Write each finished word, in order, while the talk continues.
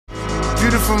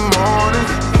beautiful morning.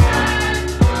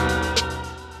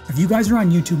 If you guys are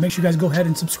on YouTube, make sure you guys go ahead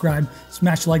and subscribe,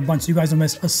 smash the like button so you guys don't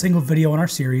miss a single video in our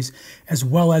series, as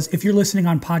well as if you're listening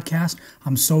on podcast,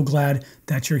 I'm so glad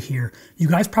that you're here. You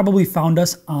guys probably found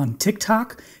us on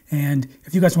TikTok, and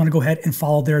if you guys want to go ahead and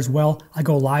follow there as well, I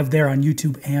go live there on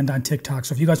YouTube and on TikTok.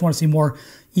 So if you guys want to see more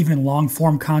even long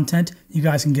form content, you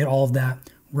guys can get all of that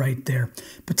right there.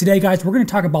 But today, guys, we're going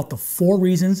to talk about the 4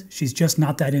 reasons she's just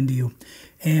not that into you.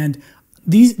 And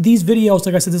these videos,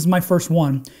 like I said, this is my first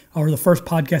one, or the first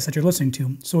podcast that you're listening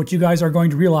to. So what you guys are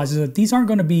going to realize is that these aren't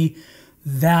going to be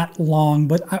that long,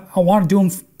 but I want to do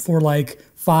them for like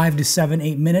 5 to 7,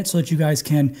 8 minutes so that you guys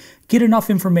can get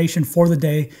enough information for the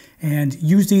day and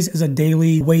use these as a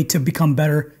daily way to become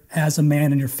better as a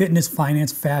man in your fitness,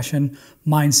 finance, fashion,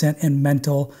 mindset, and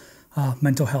mental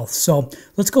health. So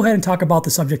let's go ahead and talk about the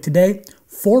subject today.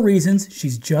 4 reasons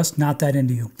she's just not that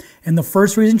into you. And the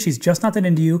first reason she's just not that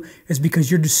into you is because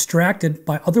you're distracted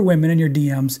by other women in your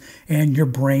DMs and your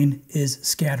brain is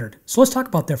scattered. So let's talk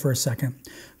about that for a second.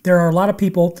 There are a lot of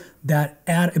people that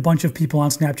add a bunch of people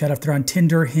on Snapchat if they're on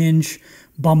Tinder, Hinge,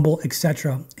 Bumble,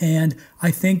 etc. And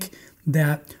I think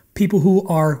that people who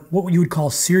are what you would call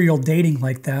serial dating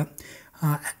like that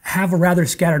have a rather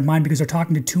scattered mind because they're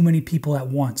talking to too many people at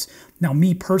once. Now,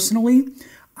 me personally,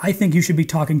 I think you should be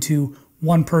talking to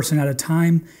one person at a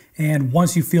time. And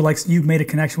once you feel like you've made a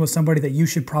connection with somebody, that you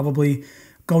should probably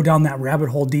go down that rabbit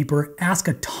hole deeper, ask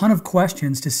a ton of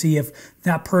questions to see if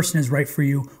that person is right for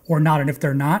you or not. And if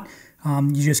they're not,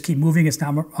 you just keep moving. It's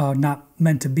not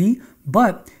meant to be.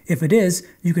 But if it is,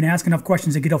 you can ask enough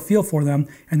questions to get a feel for them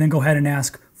and then go ahead and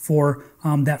ask for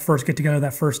that first get together,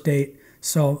 that first date.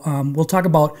 So we'll talk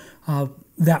about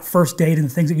that first date and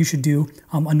the things that you should do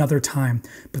another time.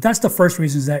 But that's the first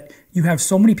reason, is that you have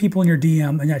so many people in your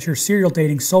DM and that you're serial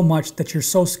dating so much that you're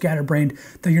so scatterbrained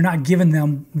that you're not giving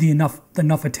them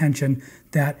enough attention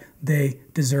that they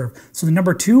deserve. So the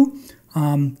number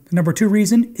two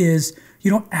reason is you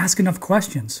don't ask enough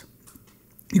questions.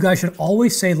 You guys should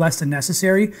always say less than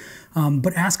necessary,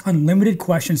 but ask unlimited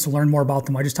questions to learn more about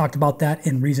them. I just talked about that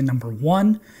in reason number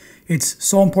 1. It's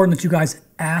so important that you guys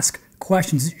ask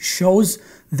questions. It shows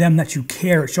them that you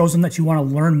care. It shows them that you want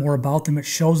to learn more about them. It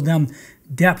shows them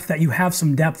depth, that you have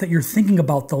some depth, that you're thinking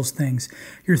about those things.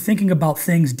 You're thinking about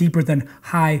things deeper than,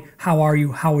 hi, how are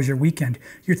you? How was your weekend?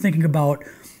 You're thinking about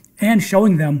and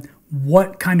showing them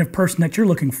what kind of person that you're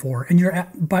looking for. And you're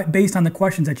based on the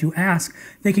questions that you ask,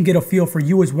 they can get a feel for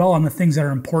you as well on the things that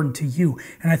are important to you.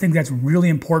 And I think that's really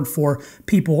important for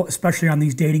people, especially on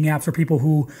these dating apps, or people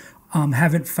who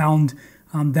haven't found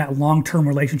that long-term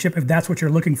relationship. If that's what you're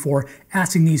looking for,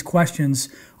 asking these questions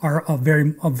are a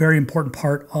very important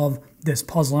part of this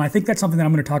puzzle. And I think that's something that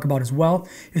I'm going to talk about as well,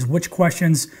 is which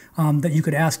questions that you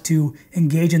could ask to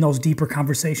engage in those deeper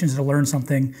conversations to learn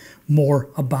something more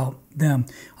about them.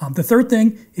 The third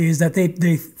thing is that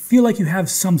they feel like you have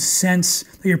some sense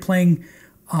that you're playing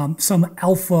some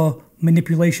alpha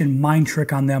manipulation mind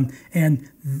trick on them, and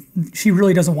she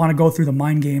really doesn't want to go through the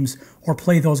mind games or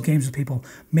play those games with people.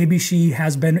 Maybe she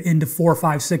has been into 4,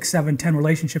 5, 6, 7, 10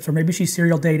 relationships, or maybe she's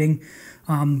serial dating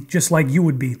just like you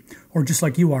would be, or just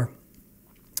like you are,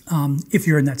 if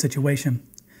you're in that situation.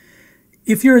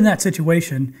 If you're in that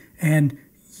situation and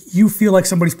you feel like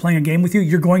somebody's playing a game with you,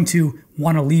 you're going to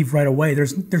want to leave right away.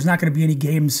 There's not going to be any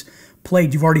games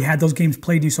played. You've already had those games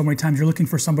played to you so many times. You're looking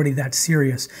for somebody that's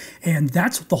serious. And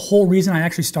that's the whole reason I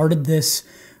actually started this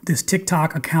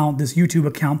TikTok account, this YouTube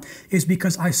account, is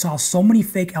because I saw so many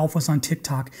fake alphas on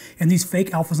TikTok. And these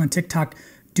fake alphas on TikTok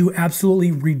do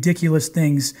absolutely ridiculous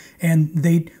things. And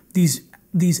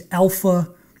these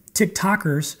alpha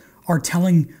TikTokers are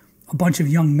telling a bunch of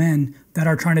young men that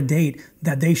are trying to date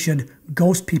that they should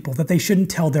ghost people, that they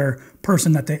shouldn't tell their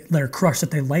person their crush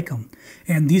that they like them.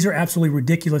 And these are absolutely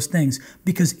ridiculous things,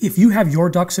 because if you have your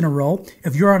ducks in a row,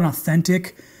 if you're an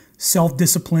authentic,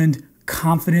 self-disciplined,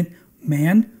 confident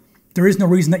man, there is no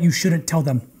reason that you shouldn't tell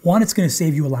them. 1, it's going to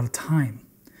save you a lot of time.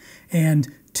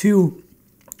 And 2,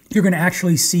 you're going to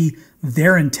actually see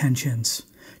their intentions.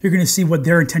 You're going to see what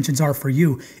their intentions are for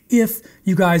you. If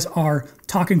you guys are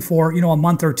talking for, a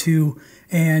month or 2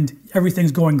 and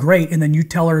everything's going great, and then you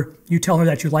tell her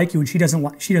that you like you and she doesn't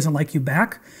like you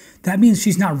back, that means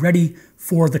she's not ready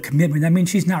for the commitment. That means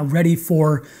she's not ready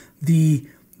for the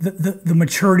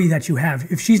maturity that you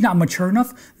have. If she's not mature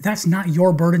enough, that's not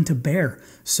your burden to bear.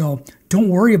 So don't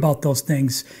worry about those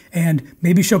things. And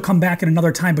maybe she'll come back at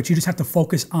another time, but you just have to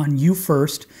focus on you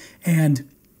first. And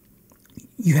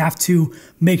you have to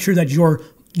make sure that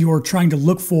you're trying to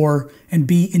look for and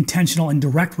be intentional and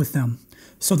direct with them.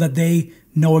 so that they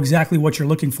know exactly what you're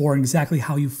looking for and exactly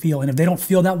how you feel. And if they don't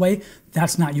feel that way,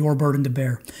 that's not your burden to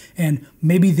bear. And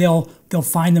maybe they'll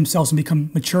find themselves and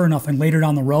become mature enough, and later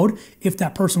down the road, if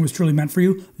that person was truly meant for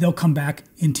you, they'll come back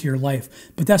into your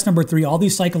life. But that's number 3. All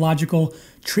these psychological,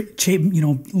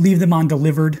 leave them on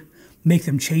delivered, make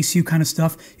them chase you kind of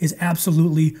stuff is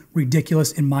absolutely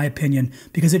ridiculous in my opinion,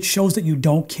 because it shows that you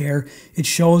don't care. It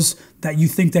shows that you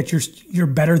think that you're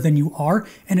better than you are,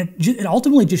 and it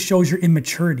ultimately just shows your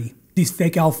immaturity. These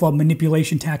fake alpha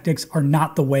manipulation tactics are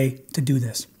not the way to do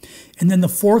this. And then the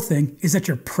 4th thing is that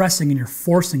you're pressing and you're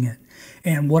forcing it.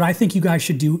 And what I think you guys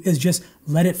should do is just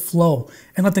let it flow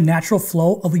and let the natural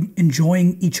flow of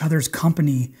enjoying each other's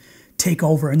company take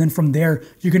over. And then from there,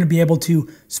 you're going to be able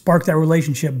to spark that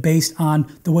relationship based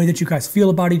on the way that you guys feel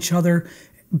about each other,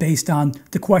 based on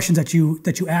the questions that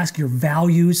you ask, your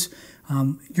values,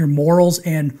 your morals,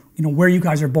 and where you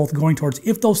guys are both going towards.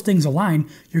 If those things align,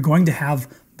 you're going to have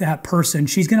that person.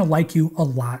 She's going to like you a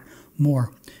lot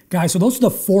more. Guys, so those are the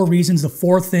 4 reasons, the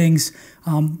 4 things,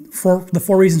 for the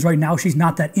 4 reasons right now she's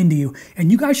not that into you.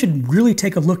 And you guys should really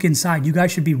take a look inside. You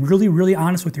guys should be really, really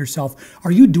honest with yourself.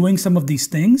 Are you doing some of these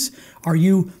things? Are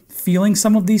you feeling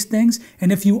some of these things?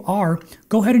 And if you are,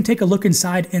 go ahead and take a look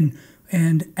inside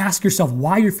and ask yourself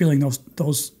why you're feeling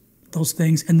those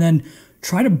things, and then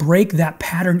try to break that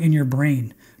pattern in your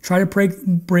brain. Try to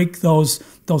break those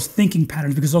thinking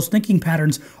patterns, because those thinking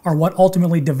patterns are what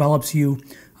ultimately develops you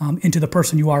into the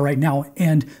person you are right now.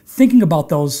 And thinking about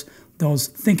those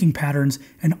thinking patterns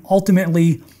and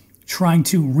ultimately trying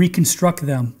to reconstruct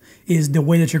them is the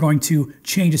way that you're going to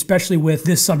change, especially with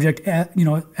this subject,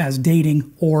 as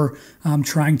dating or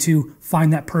trying to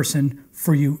find that person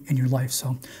for you in your life.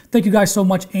 So thank you guys so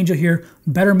much. Angel here,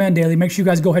 Better Men Daily. Make sure you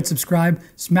guys go ahead, subscribe,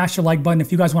 smash the like button.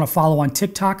 If you guys want to follow on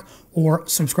TikTok or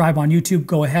subscribe on YouTube,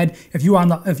 go ahead. If you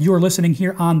are listening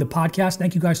here on the podcast,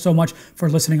 thank you guys so much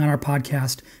for listening on our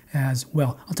podcast as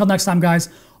well. Until next time, guys,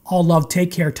 all love,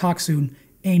 take care, talk soon.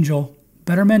 Angel,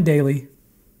 Better Men Daily.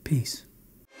 Peace.